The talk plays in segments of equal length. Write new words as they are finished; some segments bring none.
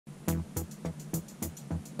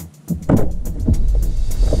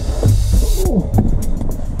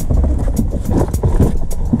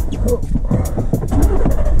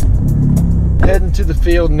to the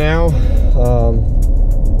field now. You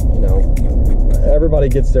know, everybody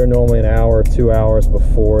gets there normally an hour or 2 hours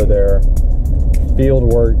before their field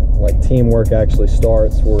work, like teamwork, actually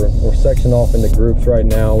starts. We're sectioned off into groups right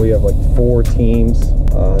now. We have like 4 teams.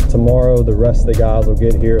 Tomorrow the rest of the guys will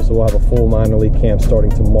get here, so we'll have a full minor league camp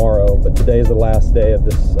starting tomorrow. But today's the last day of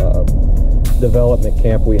this development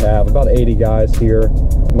camp. We have about 80 guys here.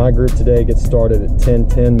 My group today gets started at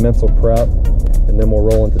 10:10 mental prep, and then we'll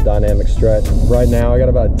roll into dynamic stretch. Right now I got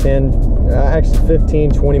about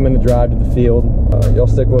 15-20 minute drive to the field. Y'all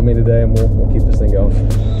stick with me today and we'll keep this thing going.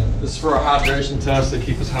 This is for our hydration test. They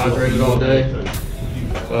keep us hydrated all day.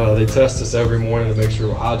 They test us every morning to make sure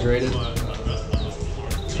we're hydrated,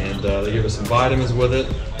 and they give us some vitamins with it,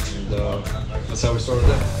 and that's how we start the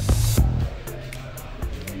day.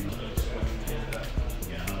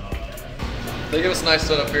 They give us a nice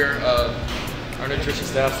setup here. Our nutrition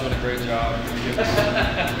staff's doing a great job. They give us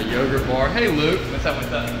a yogurt bar. Hey Luke, what's up with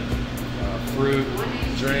that? Fruit,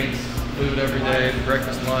 drinks, food every day,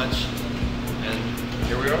 breakfast, lunch, and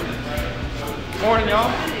here we are. Morning, y'all.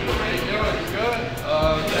 How you doing? Good.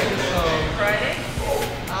 Taking some Friday.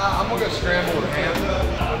 I'm gonna go scramble with ham.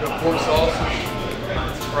 I'm gonna go pork sausage,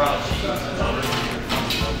 fried cheese.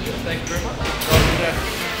 Thank you very much. Have a good day.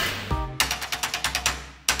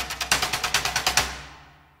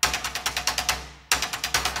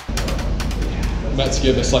 Mets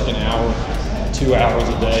give us like an hour, 2 hours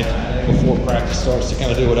a day before practice starts to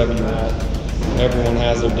kind of do whatever you want. Everyone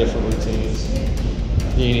has their different routines.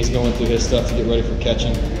 Deanie's going through his stuff to get ready for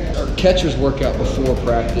catching. Our catchers work out before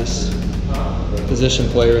practice. Position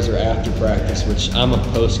players are after practice, which I'm a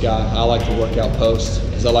post guy. I like to work out post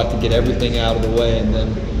because I like to get everything out of the way and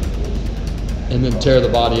then tear the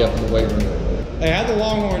body up in the weight room. Hey, how'd the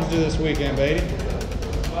Longhorns do this weekend, Beatty?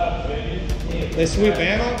 They sweep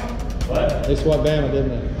Bama? What? They swept Bama, didn't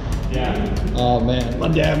they? Yeah. Oh man, my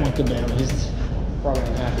dad went to Bama. He's probably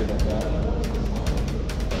unhappy about that.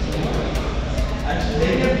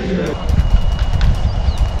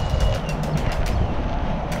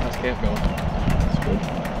 How's camp going? It's good.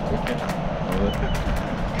 Good camp.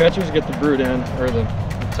 Catchers get the brute end, or the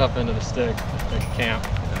tough end of the stick at camp.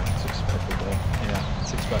 Yeah, it's expected though. Yeah,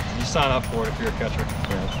 it's expected. You sign up for it if you're a catcher.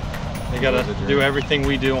 Yeah. You gotta do everything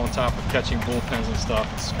we do on top of catching bullpens and stuff.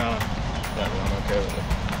 It's kind of, yeah, well, I'm okay with it.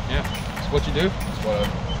 yeah, it's what you do. It's what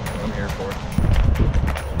I'm here for.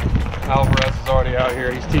 Alvarez is already out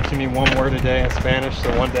here. He's teaching me one word a day in Spanish,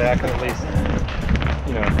 so one day I can at least,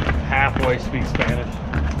 you know, halfway speak Spanish.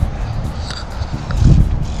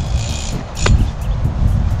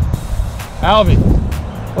 Alvy,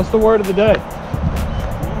 what's the word of the day?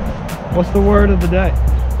 What's the word of the day?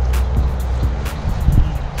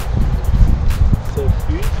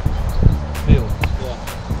 Field.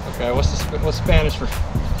 Yeah. Okay. What's Spanish for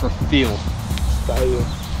field? Style.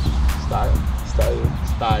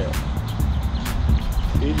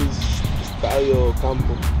 Field is style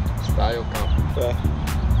campo. Style campo. Yeah.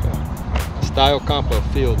 Style campo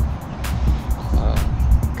field.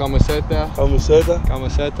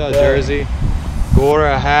 Camiseta, Yeah. jersey,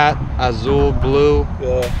 gorra, hat, azul, blue.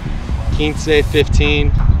 Yeah. 15,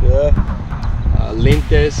 15. Yeah.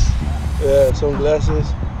 Lentes. Yeah.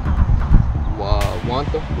 Sunglasses.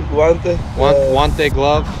 Guante. Guante. Guante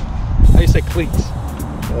glove. How do you say cleats?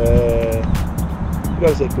 You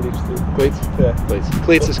gotta say cleats too. Cleats? Yeah. Cleats.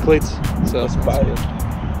 Cleats is cleats. So Inspired. So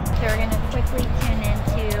we're gonna quickly tune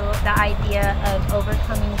into the idea of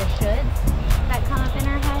overcoming the shoulds that come up in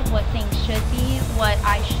our head, what things should be, what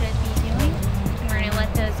I should be doing. And we're gonna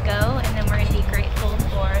let those go, and then we're gonna be grateful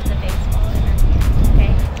for the baseball in our hand,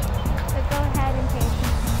 okay? So go ahead and pay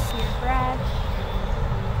attention to your breath.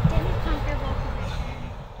 Get in a comfortable position.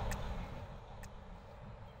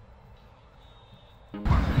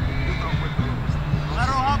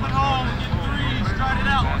 Lateral hop and home, get 3, stride it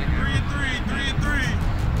out. 3 and 3, 3 and 3.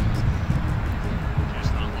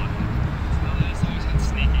 Just not lucky. It's always been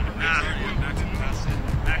sneaky.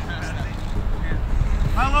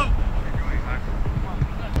 Hello.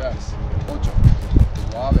 Yes. Ocho.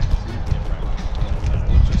 Suave.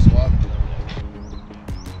 Ocho suave.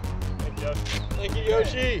 Thank you,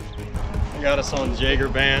 Yoshi. They got us on Jaeger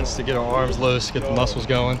bands to get our arms loose, get the muscles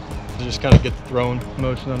going, to just kind of get the throwing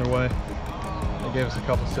motion underway. They gave us a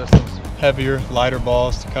couple systems, heavier, lighter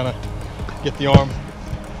balls to kind of get the arm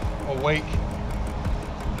awake.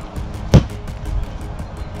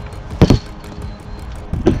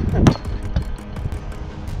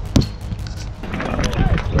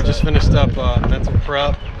 We just finished up mental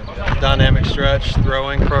prep, dynamic stretch,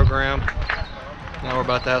 throwing program. Now we're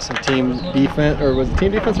about to have some team defense, or was it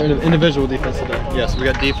team defense or individual defense today? Yes, we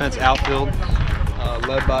got defense, outfield,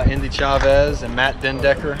 led by Indy Chavez and Matt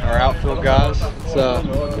Dendecker, our outfield guys.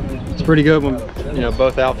 It's pretty good when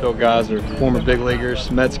both outfield guys are former big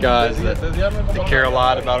leaguers, Mets guys that care a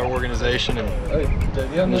lot about our organization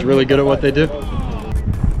and is really good at what they do.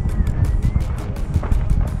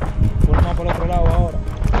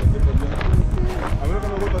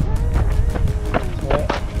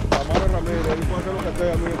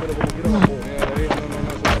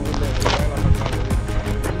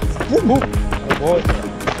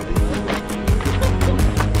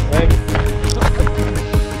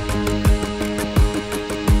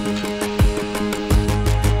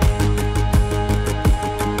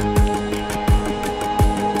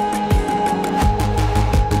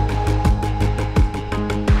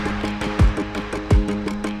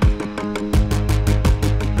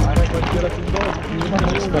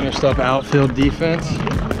 Finished up outfield defense.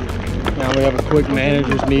 Now we have a quick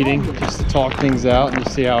manager's meeting just to talk things out and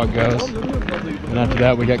to see how it goes. And after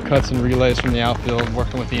that, we got cuts and relays from the outfield,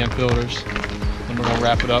 working with the infielders. And we're gonna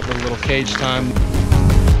wrap it up with a little cage time.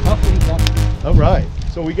 All right,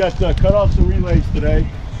 so we got cutoffs and relays today.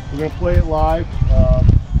 We're gonna play it live.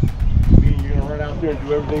 You're gonna run out there and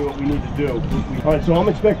do everything what we need to do. All right, so I'm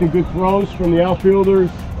expecting good throws from the outfielders,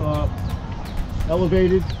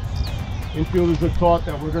 elevated. Infielders are taught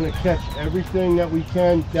that we're going to catch everything that we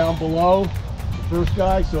can down below the first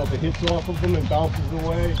guy, so if it hits off of them and bounces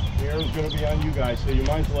away, the air is going to be on you guys, so you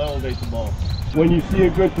might as well elevate the ball. When you see a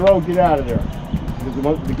good throw, get out of there,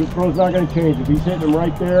 because the good throw's not going to change. If he's hitting them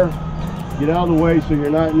right there, get out of the way so you're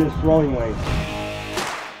not in this throwing lane.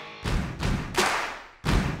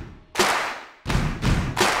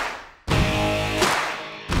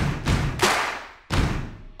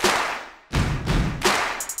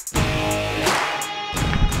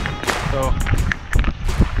 So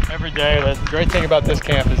every day, the great thing about this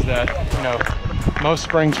camp is that, most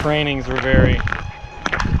spring trainings are very,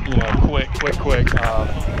 quick.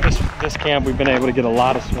 This camp, we've been able to get a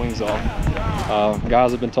lot of swings off.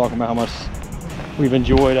 Guys have been talking about how much we've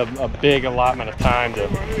enjoyed a big allotment of time to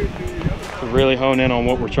really hone in on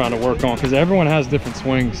what we're trying to work on, because everyone has different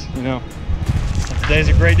swings, Today's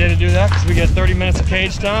a great day to do that because we get 30 minutes of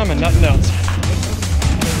cage time and nothing else.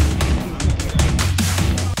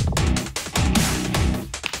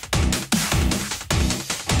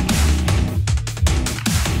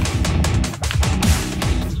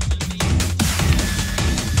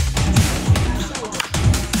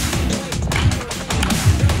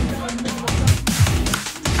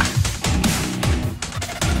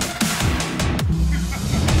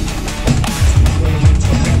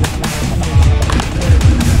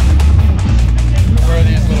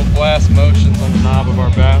 Motions on the knob of our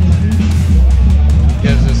bat.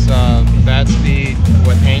 Gives us bat speed,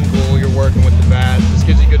 what angle you're working with the bat. This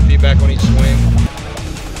gives you good feedback on each swing.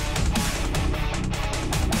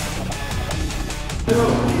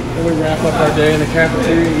 Then we wrap up our day in the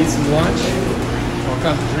cafeteria, eat some lunch, all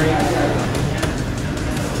kinds of drinks.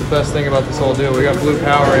 That's the best thing about this whole deal. We got blue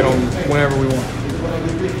Powerade on whenever we want.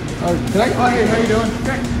 Can I? Oh, hey, how you doing?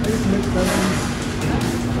 Okay.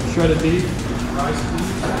 Shredded beef.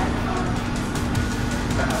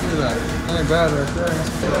 Look at that. That ain't bad right there.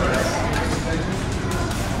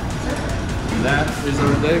 That is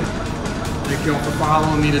our day. Thank you all for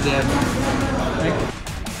following me today. Thank you.